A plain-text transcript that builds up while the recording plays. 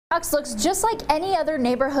Detox looks just like any other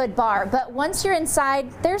neighborhood bar, but once you're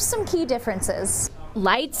inside, there's some key differences.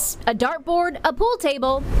 Lights, a dartboard, a pool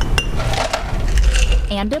table,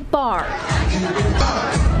 and a bar.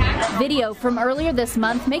 Video from earlier this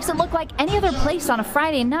month makes it look like any other place on a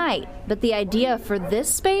Friday night, but the idea for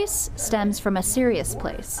this space stems from a serious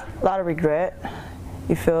place. A lot of regret.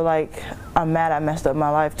 You feel like I'm mad I messed up my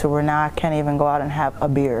life to where now I can't even go out and have a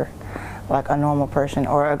beer like a normal person,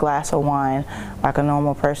 or a glass of wine like a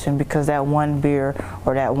normal person, because that one beer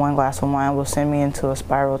or that one glass of wine will send me into a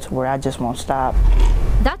spiral to where I just won't stop.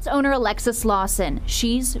 That's owner Alexis Lawson.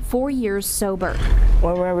 She's 4 years sober.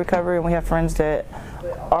 When we're in recovery and we have friends that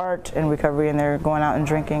aren't in recovery and they're going out and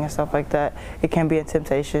drinking and stuff like that, it can be a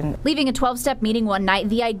temptation. Leaving a 12-step meeting one night,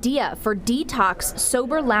 the idea for Detox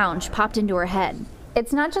Sober Lounge popped into her head.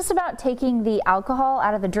 It's not just about taking the alcohol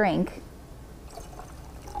out of the drink,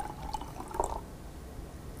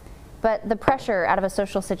 but the pressure out of a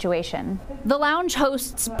social situation. The lounge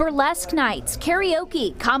hosts burlesque nights,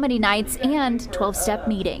 karaoke, comedy nights, and 12-step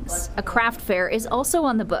meetings. A craft fair is also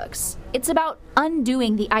on the books. It's about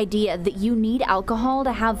undoing the idea that you need alcohol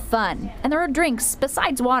to have fun, and there are drinks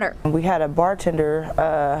besides water. We had a bartender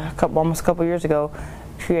almost a couple years ago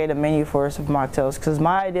create a menu for us of mocktails, because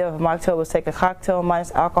my idea of a mocktail was take a cocktail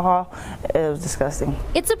minus alcohol. It was disgusting.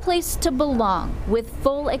 It's a place to belong with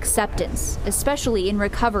full acceptance, especially in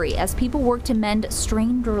recovery as people work to mend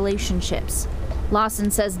strained relationships.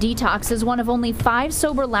 Lawson says Detox is one of only 5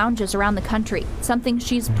 sober lounges around the country, something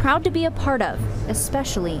she's proud to be a part of,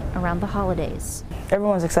 especially around the holidays.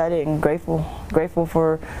 Everyone's excited and grateful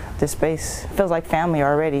for this space. It feels like family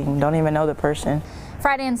already. You don't even know the person.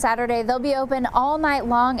 Friday and Saturday, they'll be open all night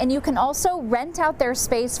long, and you can also rent out their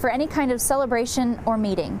space for any kind of celebration or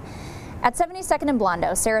meeting. At 72nd and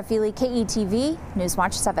Blondo, Sarah Feely, KETV,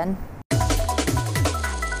 Newswatch 7.